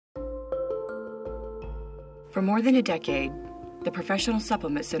For more than a decade, the Professional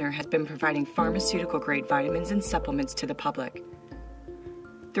Supplement Center has been providing pharmaceutical-grade vitamins and supplements to the public.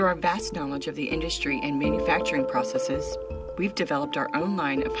 Through our vast knowledge of the industry and manufacturing processes, we've developed our own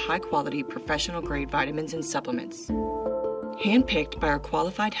line of high-quality professional-grade vitamins and supplements. Handpicked by our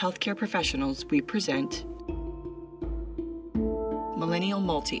qualified healthcare professionals, we present Millennial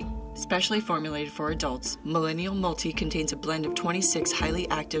Multi. Specially formulated for adults, Millennial Multi contains a blend of 26 highly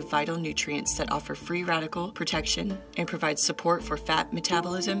active vital nutrients that offer free radical protection and provide support for fat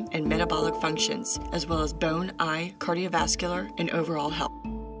metabolism and metabolic functions, as well as bone, eye, cardiovascular, and overall health.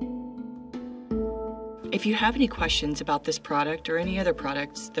 If you have any questions about this product or any other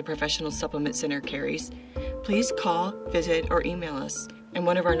products the Professional Supplement Center carries, please call, visit, or email us, and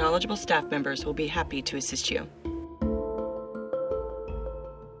one of our knowledgeable staff members will be happy to assist you.